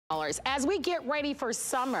As we get ready for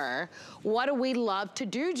summer, what do we love to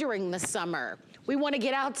do during the summer? We want to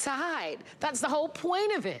get outside. That's the whole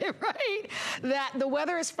point of it, right? That the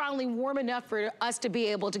weather is finally warm enough for us to be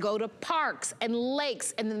able to go to parks and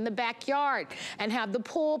lakes and in the backyard and have the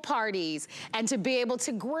pool parties and to be able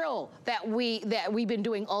to grill that we've been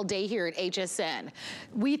doing all day here at HSN.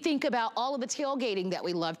 We think about all of the tailgating that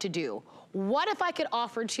we love to do. What if I could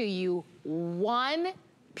offer to you one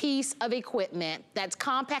piece of equipment that's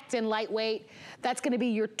compact and lightweight, that's gonna be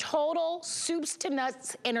your total soups to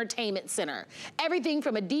nuts entertainment center. Everything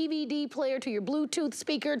from a DVD player to your Bluetooth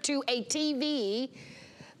speaker to a TV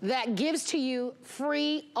that gives to you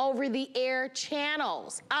free over-the-air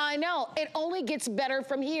channels. I know, it only gets better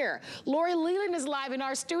from here. Lori Leland is live in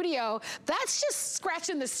our studio. That's just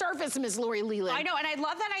scratching the surface, Ms. Lori Leland. I know, and I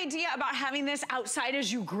love that idea about having this outside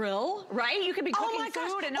as you grill, right? You could be cooking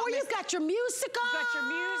food and you've got your music on. You've got your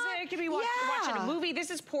music, you could be watching a movie. This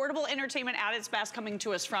is portable entertainment at its best, coming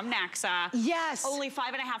to us from Naxa. Yes. Only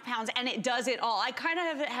 5.5 pounds, and it does it all. I kind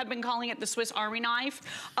of have been calling it the Swiss Army knife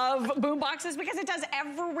of boomboxes because it does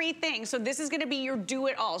everything. So this is gonna be your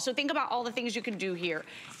do-it-all. So think about all the things you can do here.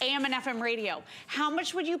 AM and FM radio. How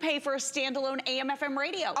much would you pay for a standalone AM FM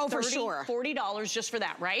radio? Oh, for sure. $40 just for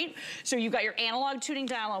that, right? So you've got your analog tuning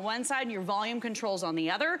dial on one side and your volume controls on the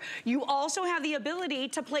other. You also have the ability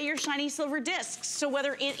to play your shiny silver discs. So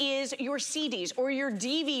whether it is your CDs or your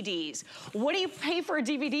DVDs, what do you pay for a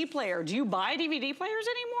DVD player? Do you buy DVD players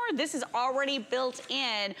anymore? This is already built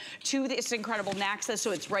in to this incredible Naxa,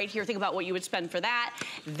 so it's right here. Think about what you would spend for that.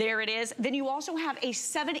 There it is. Then you also have a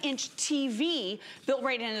 7-inch TV built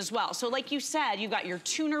right in as well. So like you said, you've got your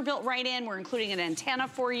tuner built right in. We're including an antenna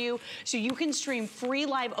for you, so you can stream free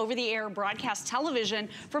live over-the-air broadcast television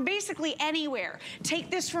from basically anywhere.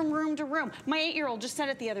 Take this from room to room. My 8-year-old just said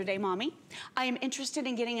it the other day, Mommy, I am interested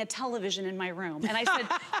in getting a television in my room. And I said,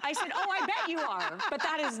 oh, I bet you are, but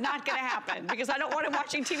that is not gonna happen because I don't want him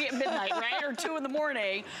watching TV at midnight, right? Or 2 in the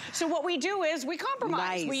morning. So what we do is we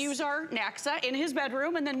compromise. Nice. We use our Naxa in his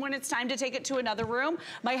bedroom, and then when it's time to take it to another room,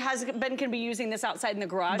 my husband can be using this outside in the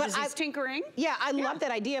garage as he's tinkering. Yeah, I love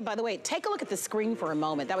that idea, by the way. Take a look at the screen for a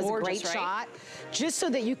moment. That was gorgeous, a great shot. Just so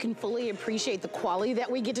that you can fully appreciate the quality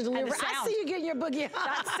that we get to deliver. I see you getting your boogie on.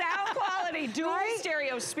 That sound quality, dual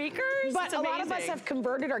stereo speakers. But a lot of us have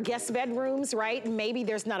converted our guest bedrooms, right? Maybe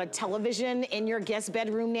there's not a television in your guest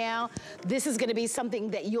bedroom now. This is gonna be something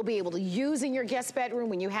that you'll be able to use in your guest bedroom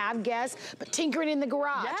when you have guests, but tinkering in the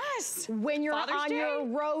garage. Yes. When you're on your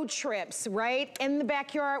road trips, right? In the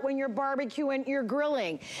backyard when you're barbecuing, you're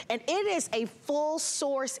grilling. And it is a full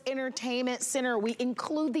source entertainment center. We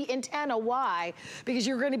include the antenna. Why? Because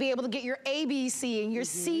you're gonna be able to get your ABC and your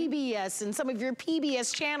CBS and some of your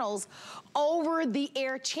PBS channels over the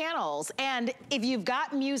air channels. And if you've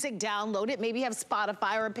got music downloaded, maybe you have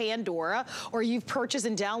Spotify or Pandora, or you've purchased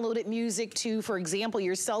and downloaded music to, for example,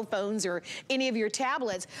 your cell phones or any of your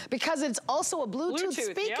tablets, because it's also a Bluetooth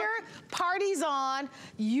speaker, party's on,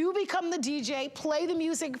 you become the DJ, play the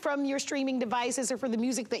music from your streaming devices or for the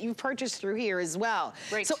music that you've purchased through here as well.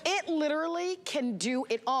 Right. So it literally can do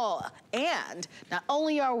it all. And not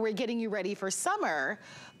only are we getting you ready for summer,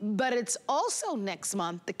 but it's also next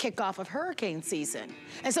month, the kickoff of hurricane season.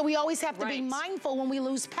 And so we always have to be mindful when we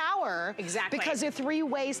lose power. Exactly. Because there are 3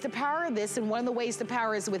 ways to power this, and one of the ways to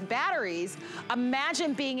power is with batteries.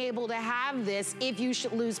 Imagine being able to have this if you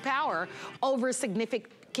should lose power over a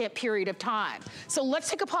significant period of time. So let's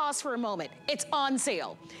take a pause for a moment. It's on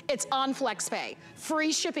sale. It's on FlexPay.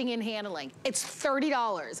 Free shipping and handling. It's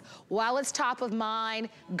 $30. While it's top of mind,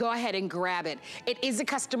 go ahead and grab it. It is a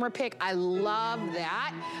customer pick. I love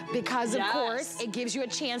that because of course it gives you a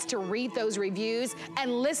chance to read those reviews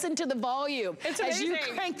and listen to the volume as you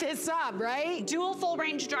crank this up, right? Dual full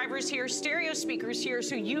range drivers here, stereo speakers here,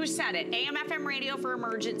 so you said it. AM FM radio for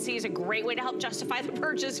emergencies, a great way to help justify the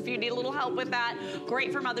purchase if you need a little help with that.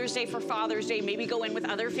 Great for Mother's Day, for Father's Day, maybe go in with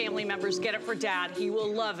other family members, get it for Dad, he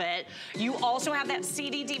will love it. You also have that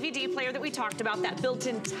CD DVD player that we talked about, that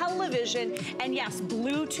built-in television, and yes,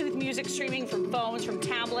 Bluetooth music streaming from phones, from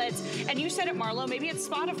tablets, and you said it, Marlo, maybe it's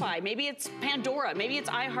Spotify, maybe it's Pandora, maybe it's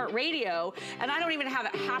iHeartRadio, and I don't even have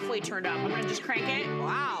it halfway turned up. I'm gonna just crank it.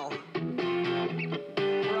 Wow.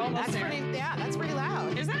 We're almost there. That's pretty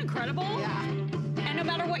loud. Isn't that incredible? Yeah. And no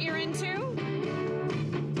matter what you're into,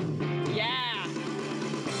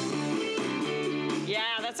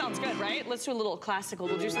 yeah, that sounds good, right? Let's do a little classical.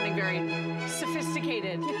 We'll do something very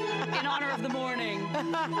sophisticated in honor of the morning.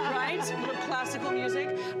 right? With classical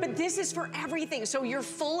music. But this is for everything. So your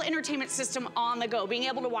full entertainment system on the go, being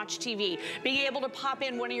able to watch TV, being able to pop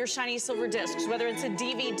in one of your shiny silver discs, whether it's a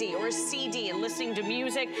DVD or a CD and listening to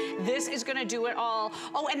music, this is gonna do it all.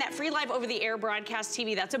 Oh, and that free live over-the-air broadcast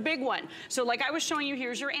TV, that's a big one. So like I was showing you,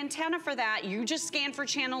 here's your antenna for that. You just scan for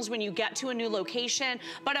channels when you get to a new location.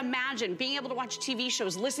 But imagine being able to watch TV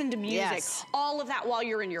shows, listen to music, all of that while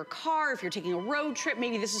you're in your car, if you're taking a road trip.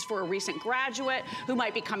 Maybe this is for a recent graduate who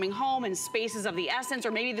might be coming home and space is of the essence,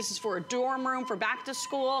 or maybe this is for a dorm room for back to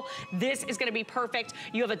school. This is gonna be perfect.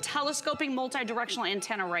 You have a telescoping multi-directional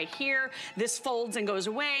antenna right here. This folds and goes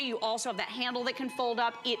away. You also have that handle that can fold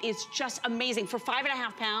up. It is just amazing. For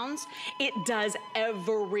 5.5 pounds, it does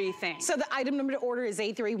everything. So the item number to order is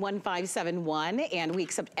 831571, and we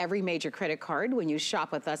accept every major credit card. When you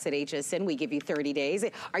shop with us at HSN, we give you 30 days.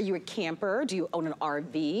 Are you a camper? Do you own an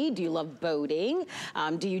RV? Do you love boating?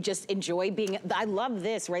 Do you just enjoy being, I love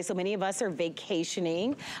this, right? So many of us are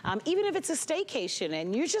vacationing, even if it's a staycation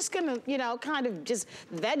and you're just gonna, you know, kind of just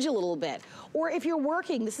veg a little bit. Or if you're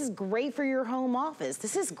working, this is great for your home office.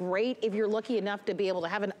 This is great if you're lucky enough to be able to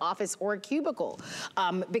have an office or a cubicle.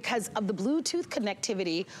 Because of the Bluetooth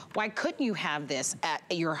connectivity, why couldn't you have this at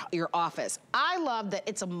your office? I love that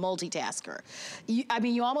it's a multitasker. I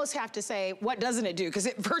mean, you almost have to say, what doesn't it do? Because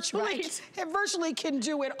it virtually can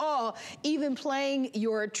do it all, even playing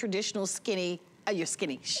your traditional shiny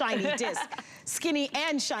disc, skinny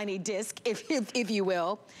and shiny disc, if you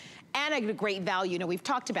will. And a great value. You know, we've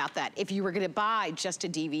talked about that. If you were gonna buy just a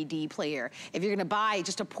DVD player, if you're gonna buy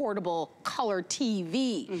just a portable color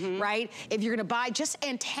TV, right? If you're gonna buy just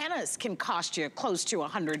antennas, can cost you close to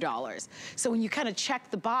 $100. So when you kind of check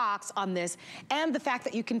the box on this, and the fact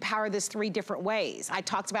that you can power this 3 different ways. I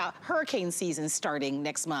talked about hurricane season starting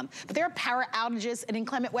next month, but there are power outages and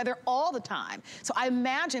inclement weather all the time. So I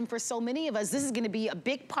imagine for so many of us, this is gonna be a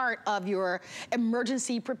big part of your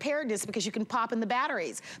emergency preparedness because you can pop in the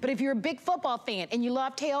batteries. But if you're a big football fan and you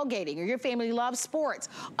love tailgating, or your family loves sports,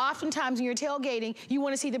 oftentimes when you're tailgating, you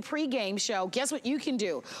want to see the pregame show. Guess what you can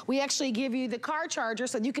do? We actually give you the car charger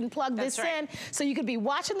so you can plug this in, so you could be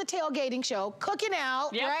watching the tailgating show, cooking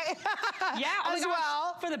out, right? As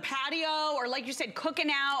well. For the patio, or like you said,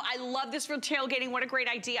 cooking out. I love this for tailgating. What a great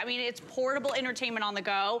idea. I mean, it's portable entertainment on the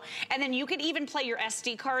go. And then you can even play your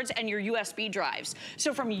SD cards and your USB drives.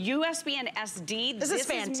 So from USB and SD, this is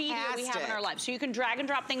media we have in our lives. So you can drag and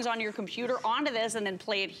drop things on your computer onto this and then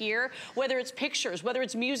play it here, whether it's pictures, whether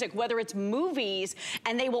it's music, whether it's movies,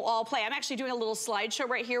 and they will all play. I'm actually doing a little slideshow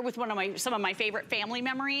right here with some of my favorite family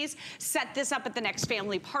memories. Set this up at the next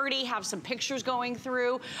family party, have some pictures going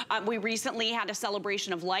through. We recently had a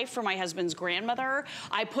celebration of life for my husband's grandmother.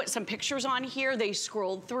 I put some pictures on here. They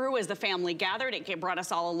scrolled through as the family gathered. It brought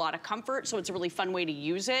us all a lot of comfort, so it's a really fun way to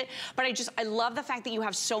use it. But I love the fact that you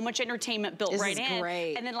have so much entertainment built right in.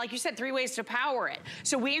 Great. And then, like you said, 3 ways to power it.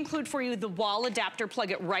 So we include for you the wall adapter, plug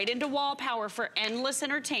it right into wall power for endless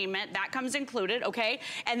entertainment. That comes included, okay?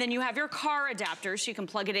 And then you have your car adapter, so you can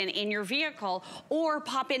plug it in your vehicle, or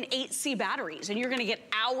pop in 8C batteries, and you're gonna get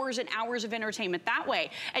hours and hours of entertainment that way.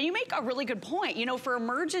 And you make a really good point. You know, for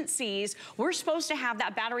emergencies, we're supposed to have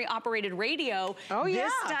that battery operated radio. Oh yeah.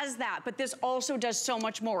 This does that, but this also does so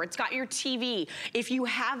much more. It's got your TV. If you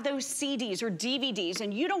have those CDs or DVDs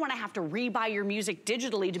and you don't wanna have to rebuy your music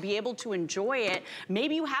digitally to be able to enjoy it,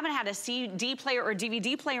 maybe you haven't had a CD player or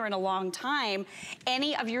DVD player in a long time,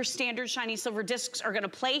 any of your standard shiny silver discs are gonna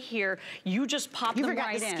play here. You just pop them right in.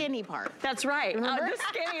 You forgot the skinny part. That's right. The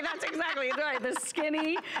skinny, that's exactly right. The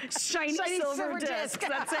skinny shiny silver disc.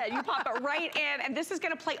 That's it. You pop it right in, and this is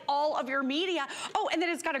gonna play all of your media. Oh, and then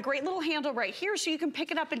it's got a great little handle right here, so you can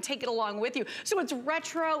pick it up and take it along with you. So it's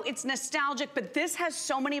retro, it's nostalgic, but this has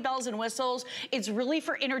so many bells and whistles. It's really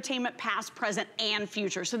for entertainment past, present, and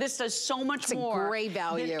future. So this does so much more. It's a great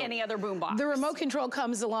value. Than any other boombox. The remote control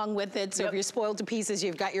comes along with it, so if you're spoiled to pieces,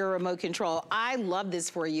 you've got your remote control. I love this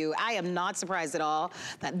for you. I am not surprised at all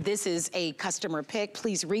that this is a customer pick.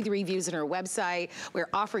 Please read the reviews on our website. We're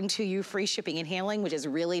offering to you free shipping and handling, which is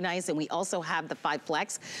really nice, and we also have the 5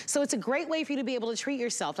 Flex. So it's a great way for you to be able to treat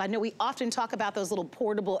yourself. I know we often talk about those little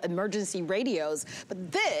portable emergency radios,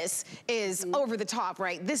 but this is over the top,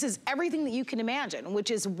 right? This is everything that you can imagine,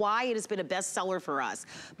 which is why it has been a bestseller for us.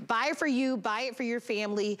 Buy it for you, buy it for your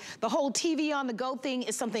family. The whole TV on the go thing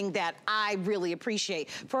is something that I really appreciate.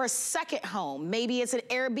 For a second home, maybe it's an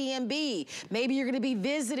Airbnb, maybe you're gonna be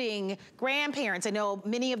visiting grandparents. I know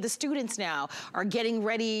many of the students now are getting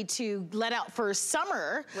ready to let out for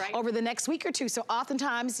summer over the next week or two. So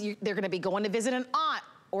oftentimes they're gonna be going to visit an aunt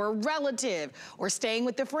or a relative or staying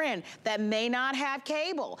with a friend that may not have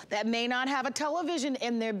cable, that may not have a television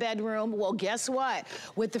in their bedroom, well, guess what?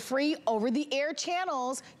 With the free over-the-air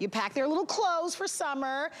channels, you pack their little clothes for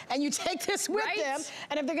summer and you take this with them.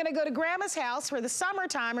 And if they're gonna go to grandma's house for the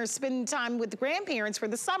summertime or spend time with the grandparents for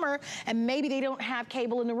the summer, and maybe they don't have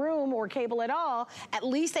cable in the room or cable at all, at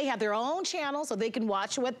least they have their own channel so they can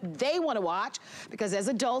watch what they want to watch. Because as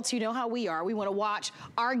adults, you know how we are. We want to watch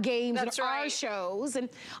our games and our shows. And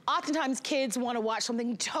oftentimes kids want to watch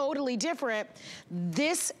something totally different.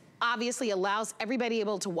 This obviously allows everybody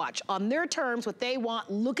able to watch on their terms what they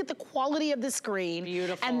want, look at the quality of the screen,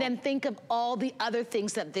 and then think of all the other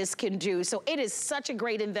things that this can do. So it is such a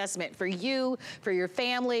great investment for you, for your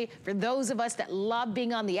family, for those of us that love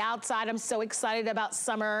being on the outside. I'm so excited about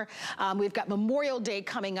summer. We've got Memorial Day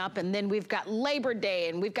coming up, and then we've got Labor Day,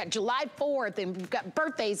 and we've got July 4th, and we've got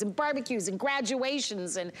birthdays and barbecues and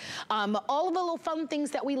graduations, and all of the little fun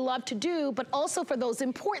things that we love to do, but also for those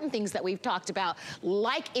important things that we've talked about,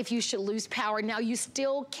 like if you should lose power, now you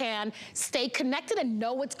still can stay connected and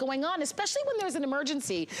know what's going on, especially when there's an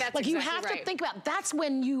emergency. That's like, you have to think about, that's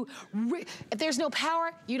when you, if there's no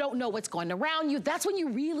power, you don't know what's going around you. That's when you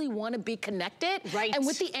really want to be connected. And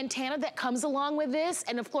with the antenna that comes along with this,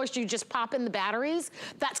 and of course you just pop in the batteries,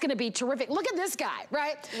 that's going to be terrific. Look at this guy,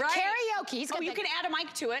 Karaoke. He's you can add a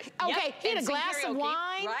mic to it. Okay, he had a glass of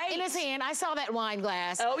wine in his hand. I saw that wine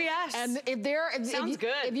glass. Oh, yes. And if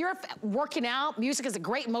you're working out, music is a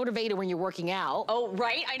great motivator when you're working out. Oh,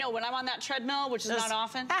 right. I know. When I'm on that treadmill, which is not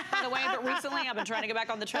often, by the way, but recently I've been trying to get back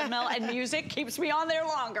on the treadmill, and music keeps me on there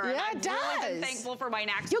longer. Yeah, it does. I've really been thankful for my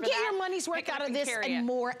Naxa. You'll get your money's worth out of this and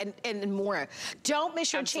more and more. Don't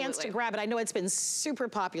miss your chance to grab it. I know it's been super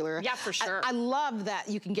popular. Yeah, for sure. I love that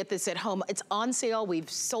you can get this at home. It's on sale. We've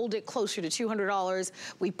sold it closer to $200.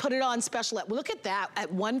 We put it on special at, look at that,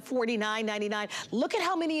 at $149.99. Look at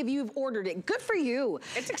how many of you have ordered it. Good for you.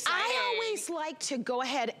 It's exciting. I always like to go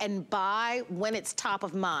ahead and buy when it's top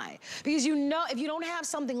of mind. Because you know, if you don't have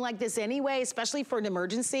something like this anyway, especially for an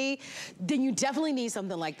emergency, then you definitely need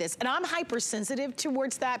something like this. And I'm hypersensitive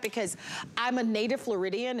towards that because I'm a native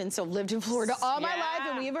Floridian, and so lived in Florida all my life,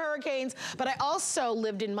 and we have hurricanes. But I also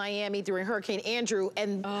lived in Miami during Hurricane Andrew,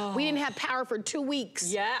 and we didn't have power for 2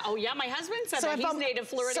 weeks. Yeah, oh yeah, my husband said that. He's native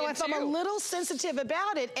Floridian too. So if I'm a little sensitive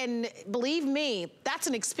about it, and believe me, that's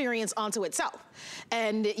an experience unto itself.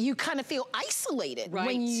 And you kind of feel isolated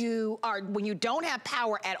when you don't have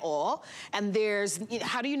power at all, and there's,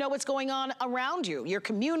 how do you know what's going on around you, your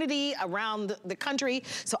community, around the country?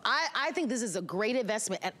 So I think this is a great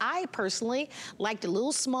investment, and I personally like the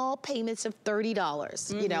little small payments of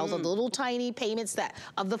 $30. You know, the little tiny payments that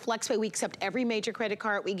of the FlexPay. We accept every major credit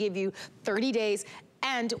card. We give you 30 days,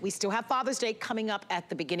 and we still have Father's Day coming up at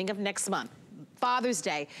the beginning of next month. Father's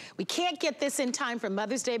Day. We can't get this in time for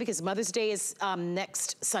Mother's Day because Mother's Day is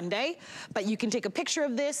next Sunday, but you can take a picture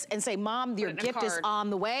of this and say, Mom, your gift is on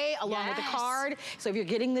the way, along with the card. So if you're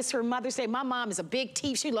getting this for Mother's Day, my mom is a big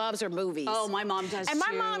TV. She loves her movies. Oh, my mom does and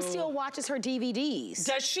my mom still watches her DVDs.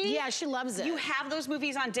 Does she? Yeah, she loves it. You have those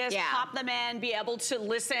movies on disc, pop them in, be able to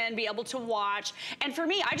listen, be able to watch. And for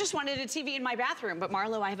me, I just wanted a TV in my bathroom, but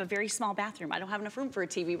Marlo, I have a very small bathroom. I don't have enough room for a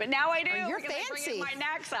TV, but now I do. Oh, you're fancy. I bring in my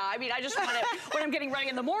Naxa. I mean, I just want to, when I'm getting ready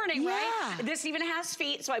in the morning, right? This even has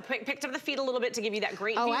feet, so I picked up the feet a little bit to give you that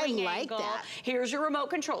great viewing angle. That. Here's your remote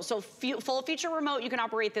control. So full feature remote, you can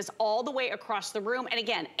operate this all the way across the room. And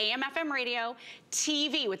again, AM, FM radio,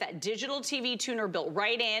 TV with that digital TV tuner built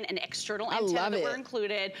right in, an external antenna that were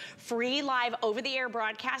included, free live over-the-air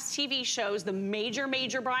broadcast TV shows. The major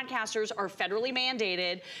broadcasters are federally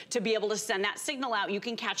mandated to be able to send that signal out. You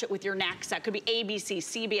can catch it with your Naxa. It could be ABC,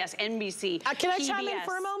 CBS, NBC, can I chime in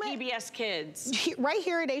for a moment? PBS Kids. Right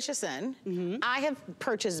here at HSN, I have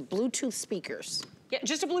purchased Bluetooth speakers. Yeah,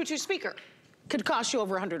 just a Bluetooth speaker. Could cost you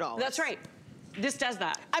over $100. That's right. This does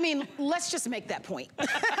that. I mean, let's just make that point.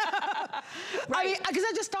 I mean, because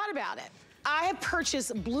I just thought about it. I have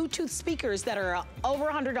purchased Bluetooth speakers that are over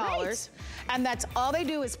 $100, and that's all they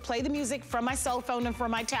do is play the music from my cell phone and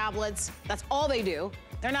from my tablets. That's all they do.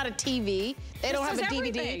 They're not a TV. They don't have a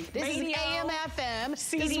DVD. This is AM, FM.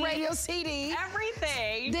 CD, this is radio, CD.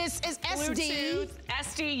 Everything. This is SD. Bluetooth,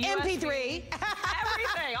 SD, USB. MP3.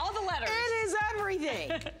 Everything, all the letters. It is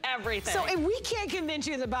everything. Everything. So if we can't convince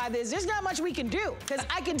you to buy this, there's not much we can do. Because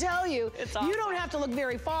I can tell you, you don't have to look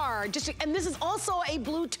very far. And this is also a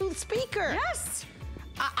Bluetooth speaker. Yes.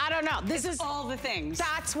 I don't know. This is all the things.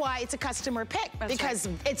 That's why it's a customer pick. Because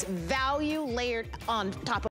it's value layered on top of